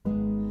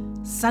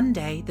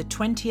Sunday, the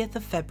 20th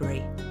of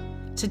February.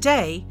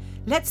 Today,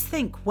 let's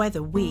think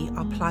whether we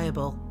are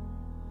pliable.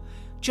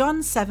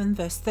 John 7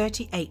 verse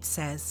 38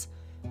 says,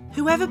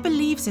 "Whoever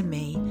believes in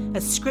me,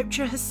 as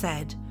Scripture has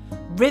said,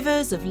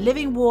 rivers of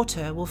living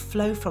water will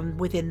flow from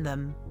within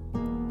them."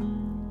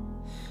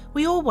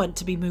 We all want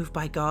to be moved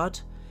by God,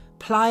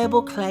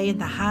 pliable clay in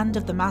the hand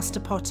of the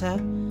master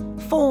potter,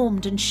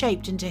 formed and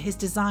shaped into his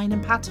design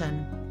and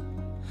pattern.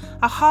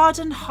 A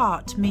hardened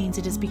heart means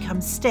it has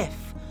become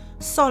stiff,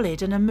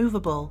 solid and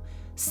immovable,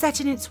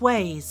 set in its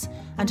ways,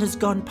 and has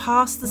gone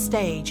past the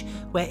stage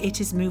where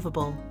it is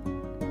movable.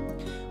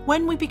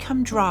 When we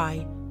become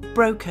dry,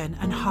 broken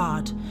and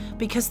hard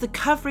because the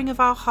covering of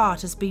our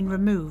heart has been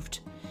removed,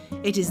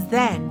 it is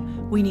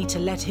then we need to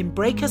let him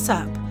break us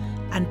up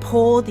and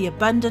pour the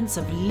abundance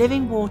of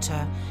living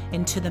water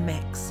into the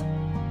mix.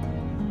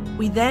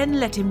 We then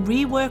let him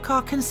rework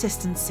our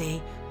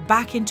consistency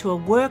back into a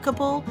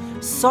workable,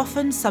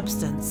 softened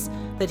substance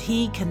that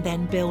he can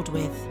then build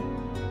with.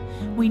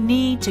 We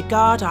need to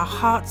guard our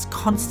hearts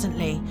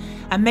constantly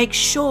and make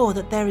sure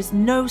that there is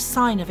no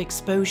sign of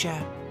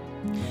exposure.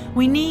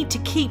 We need to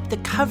keep the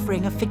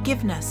covering of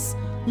forgiveness,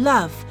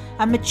 love,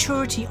 and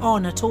maturity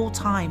on at all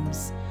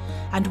times.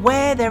 And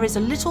where there is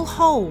a little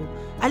hole,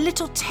 a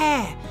little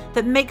tear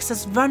that makes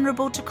us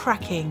vulnerable to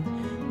cracking,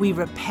 we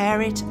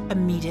repair it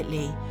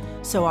immediately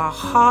so our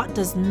heart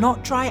does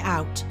not dry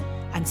out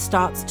and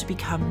starts to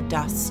become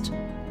dust.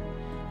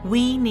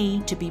 We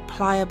need to be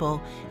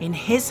pliable in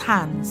his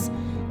hands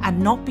and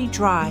not be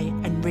dry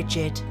and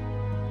rigid.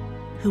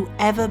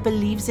 Whoever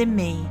believes in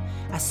me,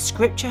 as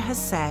Scripture has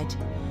said,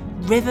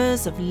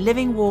 rivers of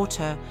living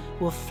water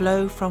will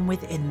flow from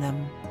within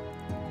them.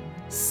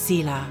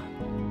 Selah.